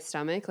off my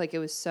stomach. Like it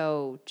was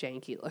so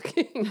janky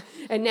looking.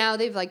 And now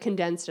they've like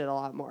condensed it a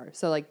lot more.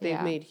 So like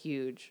they've made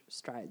huge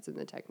strides in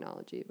the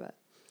technology, but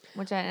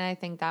I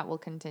think that will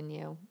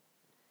continue.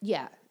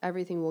 Yeah,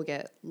 everything will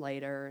get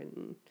lighter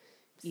and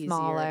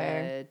smaller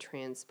easier to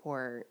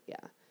transport.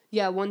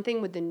 Yeah, one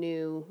thing with the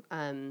new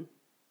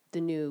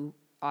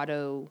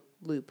auto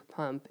loop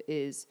pump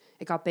is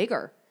it got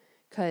bigger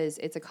because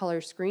it's a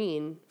color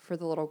screen for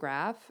the little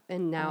graph,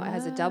 and now it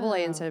has a AA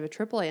instead of a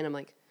AAA, and I'm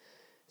like,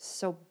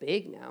 so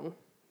big now.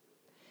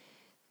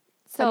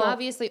 So I'm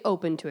obviously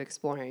open to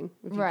exploring,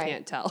 if you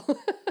can't tell.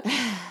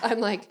 I'm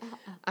like,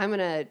 I'm going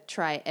to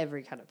try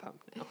every kind of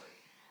pump now.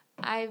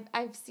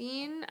 I've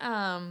seen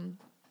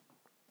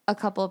a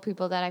couple of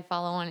people that I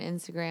follow on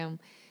Instagram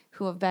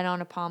who have been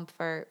on a pump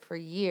for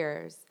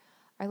years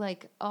are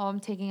like, oh, I'm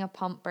taking a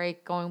pump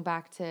break, going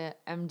back to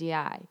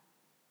MDI.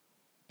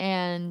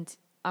 And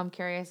I'm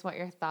curious what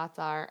your thoughts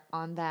are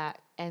on that.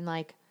 And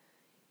like,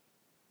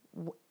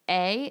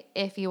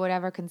 if you would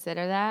ever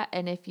consider that,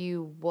 and if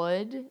you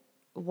would,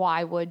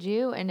 why would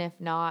you? And if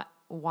not,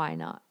 why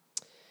not?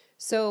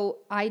 So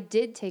I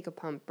did take a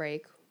pump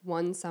break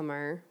one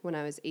summer when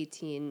I was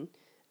 18.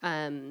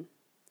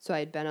 So I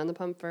had been on the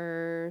pump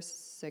for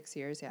 6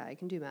 years. Yeah, I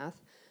can do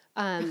math.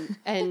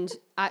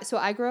 So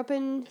I grew up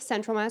in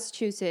central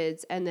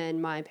Massachusetts, and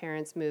then my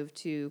parents moved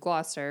to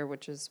Gloucester,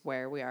 which is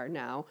where we are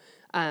now,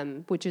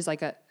 which is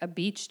like a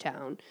beach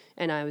town.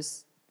 And I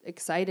was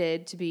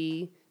excited to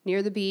be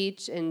near the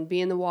beach and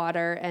be in the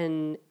water,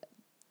 and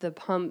the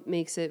pump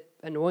makes it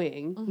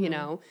annoying, you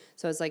know?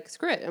 So I was like,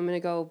 screw it, I'm going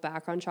to go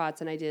back on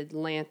shots. And I did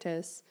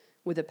Lantus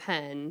with a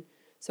pen.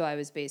 So I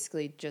was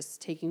basically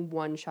just taking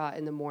 1 shot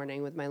in the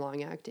morning with my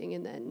long acting,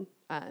 and then,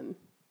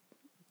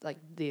 like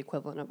the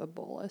equivalent of a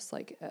bolus,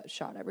 like a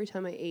shot every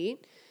time I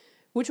ate,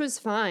 which was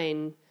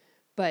fine.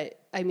 But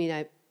I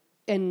mean,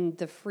 and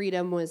the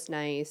freedom was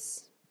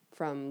nice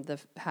from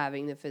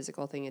having the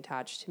physical thing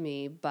attached to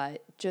me,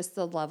 but just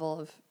the level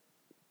of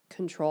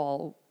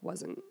control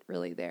wasn't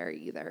really there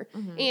either.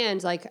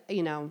 And like,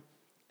 you know,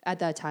 at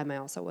that time, I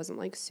also wasn't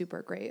like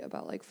super great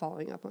about like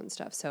following up on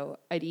stuff. So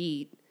I'd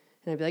eat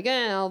and I'd be like,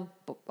 I'll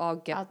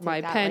get I'll take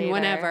my that pen later.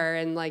 whenever.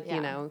 And like, Yeah.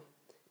 you know,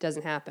 it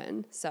doesn't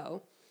happen.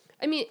 So,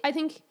 I mean, I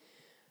think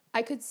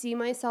I could see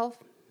myself.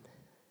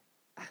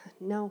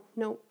 No,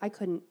 I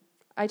couldn't.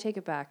 I take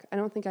it back. I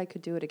don't think I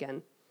could do it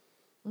again.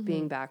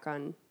 Being back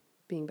on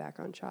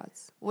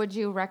shots. Would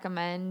you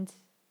recommend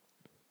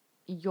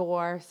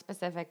your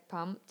specific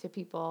pump to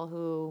people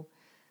who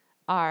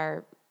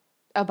are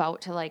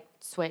about to like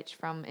switch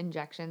from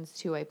injections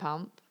to a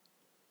pump?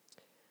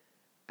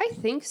 I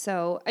think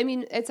so. I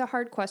mean, it's a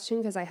hard question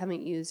because I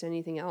haven't used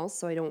anything else,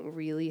 so I don't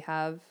really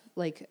have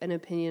like an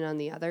opinion on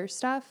the other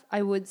stuff.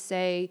 I would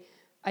say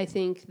I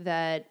think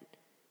that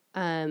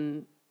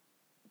the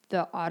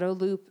auto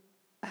loop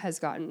has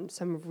gotten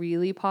some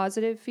really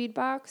positive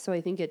feedback, so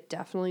I think it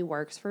definitely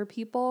works for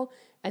people,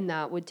 and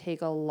that would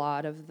take a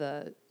lot of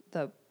the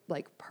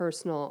like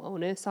personal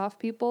onus off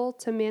people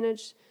to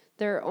manage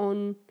their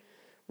own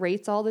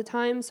rates all the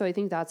time. So I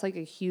think that's like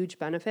a huge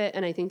benefit,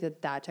 and I think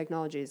that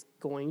technology is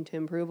going to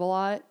improve a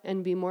lot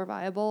and be more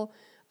viable.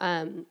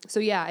 So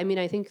yeah, I mean,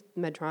 I think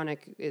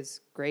Medtronic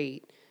is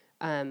great.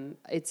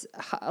 It's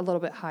a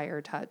little bit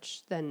higher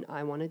touch than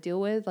I want to deal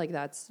with. Like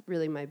that's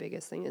really my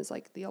biggest thing is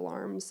like the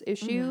alarms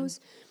issues.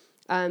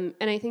 And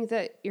I think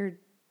that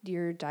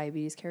your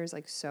diabetes care is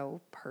like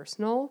so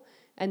personal,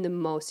 and the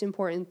most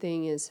important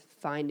thing is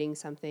finding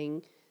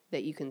something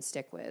that you can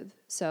stick with.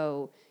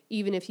 So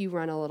even if you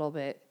run a little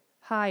bit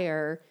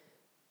higher,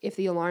 if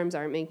the alarms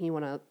aren't making you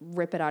want to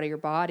rip it out of your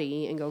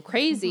body and go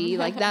crazy,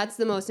 like that's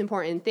the most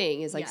important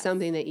thing is like Yes.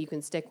 something that you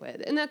can stick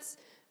with. And that's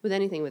with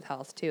anything with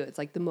health too. It's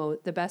like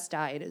the best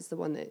diet is the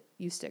one that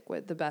you stick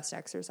with. The best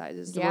exercise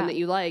is the one that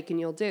you like and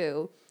you'll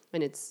do.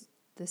 And it's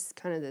this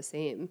kind of the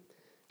same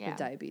with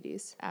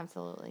diabetes.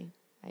 Absolutely.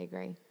 I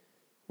agree.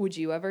 Would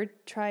you ever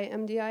try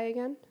MDI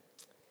again?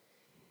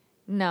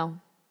 No.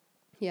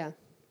 Yeah.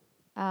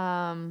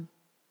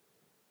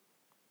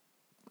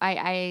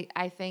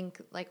 I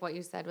think like what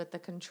you said with the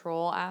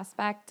control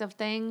aspect of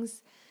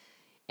things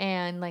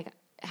and like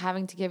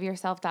having to give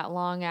yourself that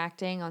long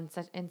acting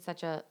in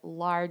such a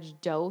large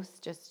dose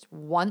just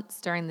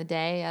once during the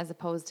day as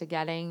opposed to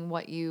getting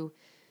what you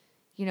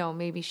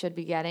maybe should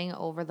be getting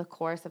over the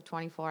course of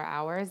 24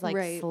 hours,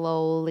 like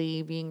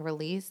slowly being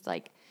released.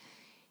 Like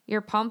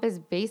your pump is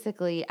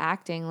basically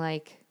acting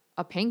like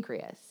a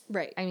pancreas.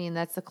 Right. I mean,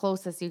 that's the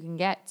closest you can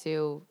get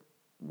to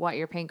what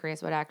your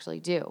pancreas would actually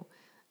do.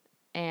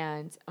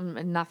 And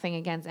nothing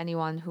against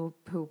anyone who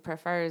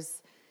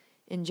prefers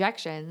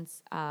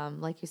injections.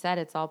 Like you said,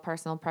 it's all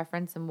personal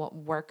preference and what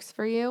works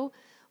for you.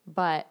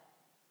 But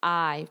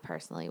I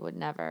personally would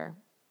never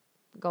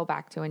go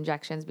back to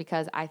injections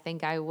because I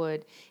think it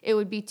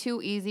would be too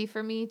easy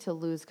for me to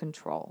lose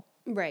control.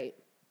 Right.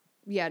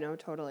 Yeah, no,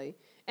 totally.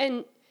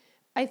 And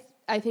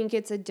I think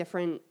it's a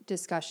different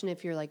discussion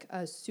if you're like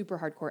a super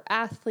hardcore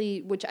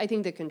athlete, which I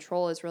think the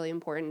control is really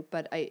important,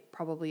 but it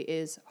probably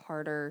is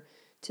harder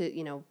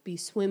to, be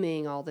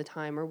swimming all the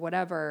time or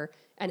whatever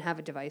and have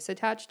a device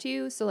attached to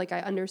you. So like I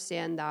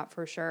understand that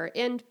for sure.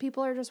 And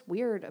people are just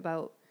weird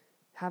about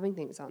having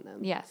things on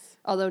them. Yes.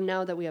 Although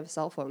now that we have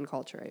cell phone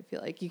culture, I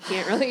feel like you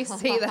can't really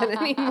say that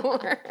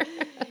anymore.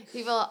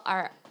 People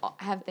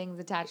have things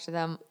attached to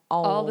them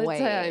all the always.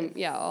 time.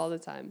 Yeah, all the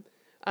time.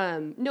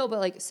 No, but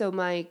like, so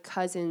my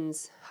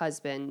cousin's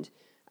husband,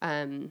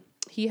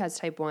 he has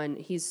type 1,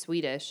 he's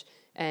Swedish.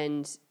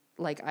 And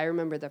like, I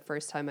remember the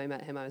first time I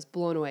met him, I was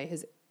blown away.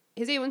 His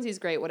A1C is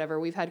great, whatever.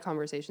 We've had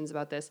conversations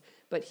about this,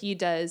 but he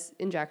does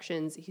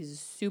injections. He's a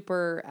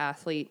super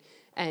athlete.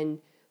 And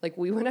like,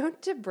 we went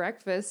out to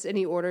breakfast and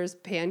he orders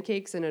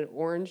pancakes and an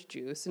orange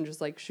juice and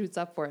just like shoots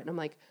up for it. And I'm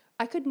like,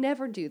 I could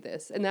never do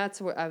this. And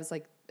that's where I was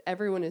like,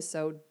 everyone is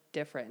so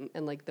different,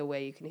 and like the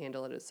way you can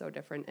handle it is so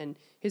different, and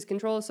his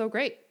control is so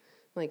great.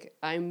 Like,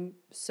 I'm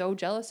so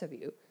jealous of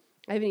you.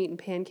 I haven't eaten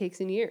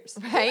pancakes in years.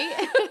 Right?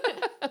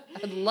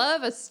 I'd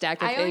love a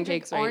stack of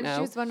pancakes right now.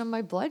 Orange juice when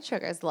my blood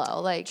sugar is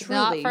low. Like, Truly.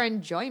 not for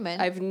enjoyment.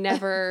 I've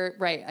never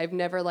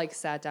like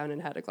sat down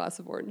and had a glass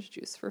of orange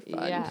juice for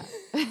fun. Yeah.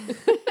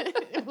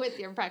 with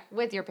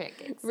your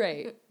pancakes.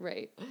 Right.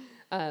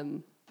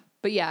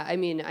 But yeah, I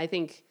mean, I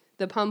think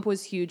the pump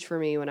was huge for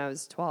me when I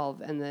was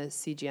 12, and the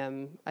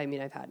CGM, I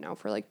mean, I've had now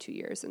for like 2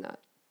 years, and that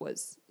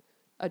was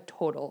a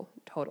total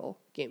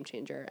game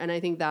changer. And I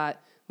think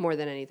that more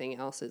than anything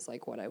else is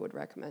like what I would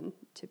recommend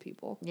to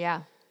people.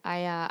 Yeah.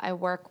 I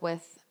work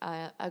with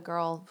a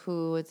girl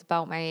who is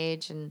about my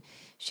age, and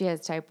she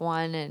has type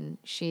 1, and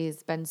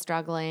she's been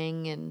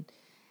struggling, and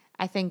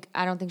I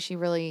don't think she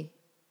really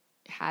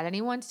had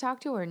anyone to talk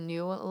to or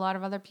knew a lot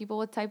of other people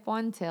with type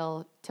 1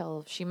 till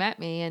she met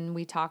me, and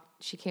we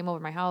talked. She came over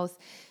to my house.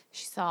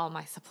 She saw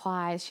my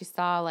supplies. She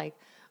saw like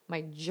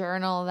my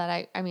journal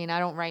that I mean, I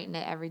don't write in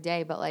it every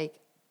day, but like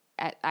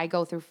I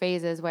go through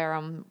phases where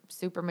I'm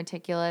super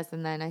meticulous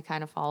and then I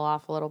kind of fall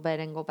off a little bit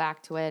and go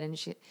back to it. And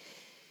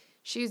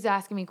she was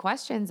asking me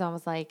questions. I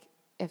was like,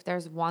 if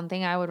there's one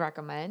thing I would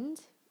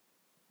recommend,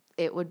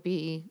 it would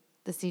be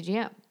the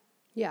CGM.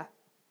 Yeah.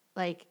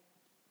 Like,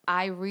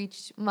 I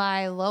reached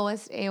my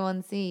lowest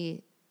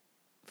A1C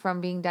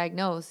from being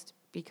diagnosed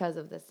because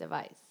of this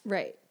device.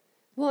 Right.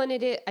 Well,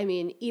 and I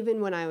mean,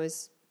 even when I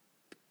was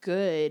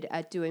good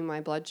at doing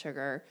my blood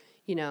sugar,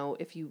 you know,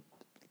 if you,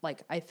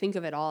 like, I think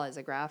of it all as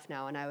a graph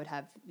now, and I would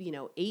have, you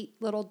know, 8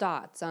 little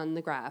dots on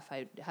the graph.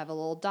 I'd have a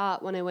little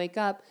dot when I wake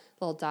up,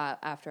 a little dot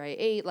after I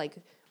ate, like,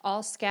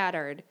 all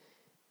scattered.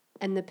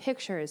 And the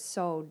picture is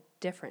so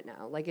different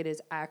now. Like, it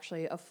is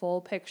actually a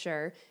full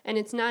picture, and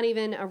it's not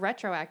even a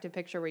retroactive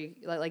picture where you,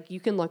 like you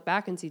can look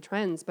back and see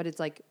trends, but it's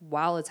like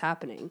while it's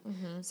happening.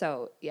 Mm-hmm.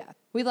 So yeah,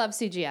 we love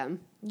CGM.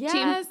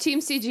 Yes. Team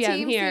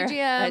CGM here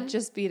at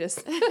Just Beat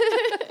Us.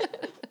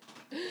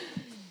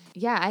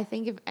 Yeah, I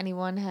think if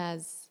anyone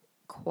has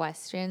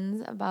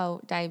questions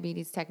about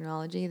diabetes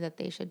technology, that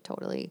they should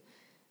totally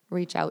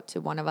reach out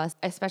to one of us,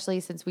 especially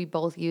since we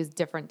both use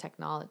different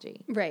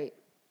technology. Right.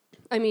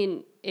 I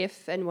mean,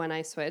 if and when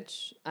I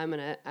switch, I'm going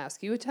to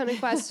ask you a ton of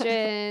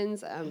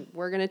questions.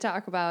 We're going to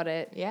talk about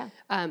it. Yeah.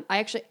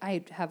 I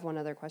have one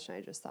other question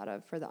I just thought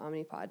of for the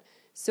Omnipod.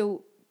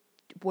 So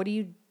what do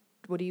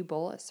you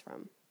bolus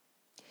from?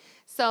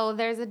 So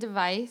there's a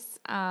device.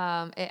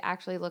 It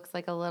actually looks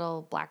like a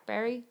little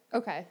BlackBerry.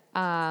 Okay.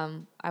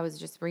 I was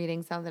just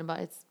reading something about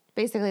it's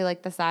basically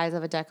like the size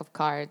of a deck of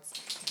cards,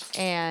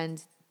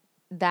 and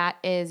that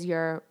is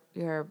your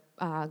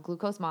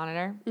glucose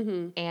monitor,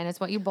 mm-hmm. and it's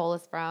what you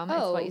bolus from. Oh.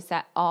 It's what you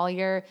set all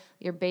your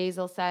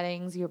basal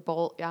settings, your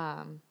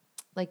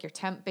like your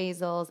temp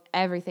basals,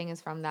 everything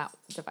is from that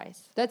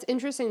device. That's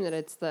interesting that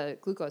it's the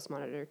glucose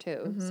monitor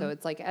too. Mm-hmm. So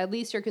it's like at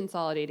least you're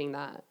consolidating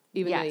that,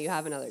 even though you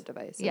have another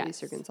device. At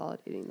least you're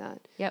consolidating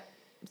that. Yep.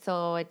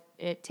 So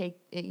it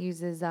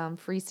uses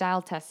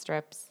freestyle test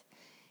strips,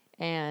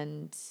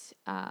 and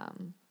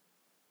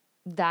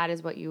that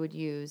is what you would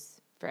use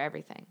for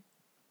everything.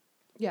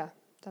 Yeah,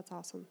 that's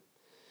awesome.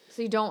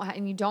 So you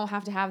don't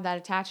have to have that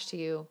attached to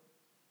you.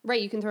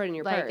 Right, you can throw it in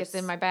your purse. Like, it's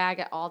in my bag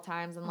at all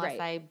times unless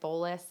I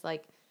bolus.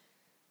 Like,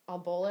 I'll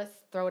bolus,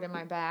 throw it in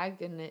my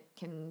bag, and it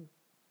can,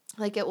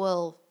 like, it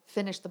will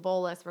finish the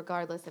bolus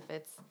regardless if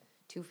it's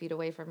 2 feet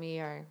away from me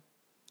or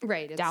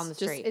down the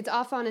street. It's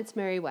off on its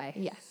merry way.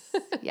 Yes.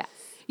 Yes.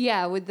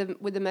 Yeah, with the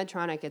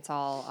Medtronic, it's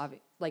all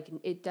like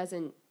it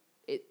doesn't.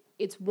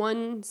 It's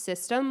one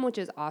system, which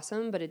is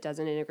awesome, but it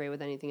doesn't integrate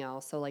with anything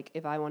else. So, like,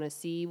 if I want to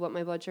see what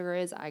my blood sugar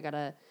is, I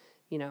gotta,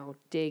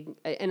 dig.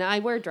 And I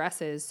wear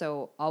dresses,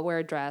 so I'll wear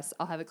a dress.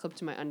 I'll have it clipped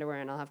to my underwear,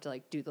 and I'll have to,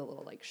 like, do the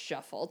little, like,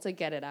 shuffle to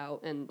get it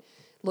out and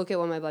look at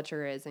what my blood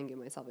sugar is and give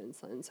myself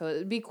insulin. So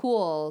it'd be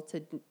cool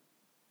to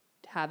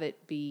have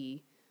it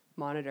be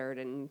monitored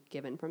and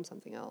given from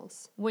something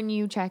else. When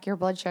you check your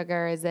blood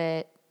sugar, is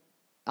it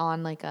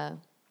on like a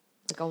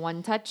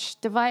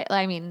one-touch device?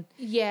 I mean,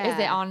 yeah. Is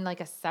it on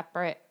like a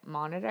separate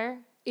monitor?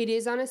 It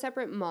is on a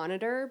separate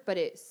monitor, but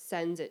it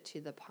sends it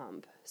to the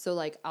pump. So,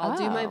 like, I'll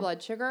do my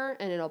blood sugar,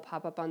 and it'll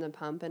pop up on the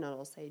pump, and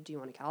it'll say, do you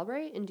want to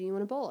calibrate, and do you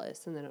want to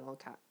bolus? And then it'll,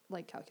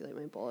 calculate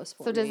my bolus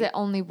for me. So does it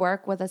only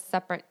work with a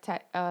separate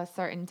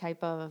certain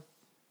type of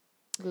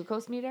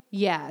glucose meter?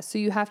 Yeah, so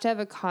you have to have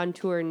a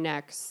Contour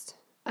Next.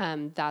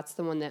 That's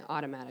the one that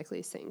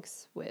automatically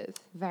syncs with.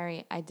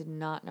 I did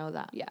not know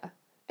that. Yeah.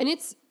 And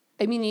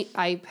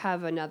I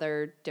have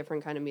another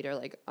different kind of meter,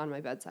 like, on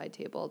my bedside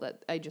table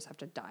that I just have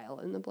to dial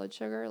in the blood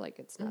sugar. Like,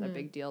 it's not a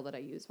big deal that I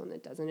use one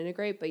that doesn't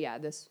integrate. But, yeah,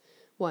 this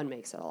one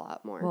makes it a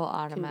lot more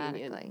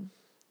automatically. Convenient.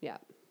 Yeah.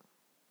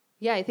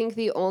 Yeah, I think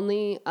the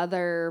only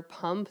other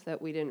pump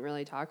that we didn't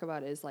really talk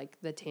about is, like,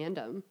 the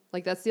Tandem.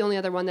 Like, that's the only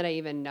other one that I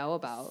even know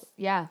about.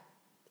 Yeah.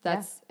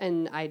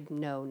 And I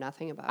know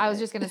nothing about it. I was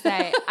just going to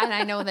say, and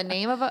I know the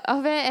name of it,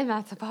 and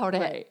that's about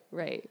it.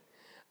 Right.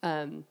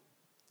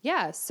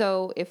 Yeah,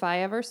 so if I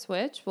ever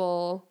switch,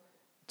 we'll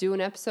do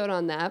an episode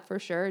on that for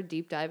sure.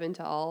 Deep dive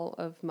into all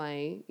of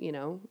my,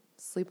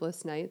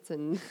 sleepless nights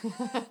and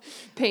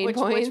pain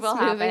points which will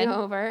moving happen.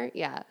 over.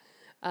 Yeah.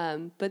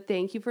 But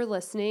thank you for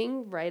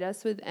listening. Write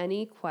us with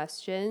any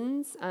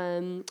questions,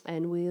 and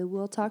we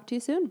will talk to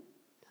you soon.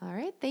 All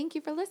right. Thank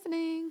you for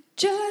listening.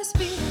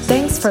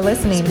 Thanks for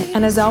listening.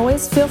 And as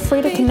always, feel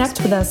free to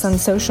connect with us on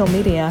social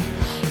media.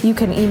 You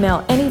can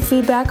email any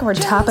feedback or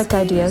topic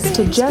ideas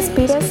to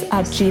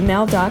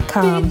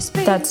justbeatus@gmail.com.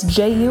 That's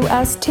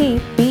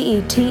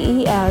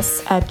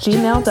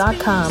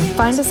JUSTBETES@gmail.com.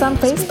 Find us on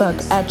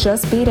Facebook at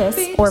Just Beat Us,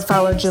 or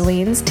follow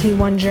Jolene's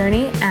T1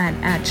 Journey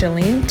at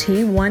Jolene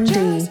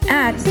T1D,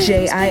 at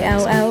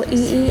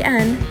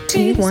JILLEEN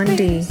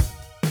T1D.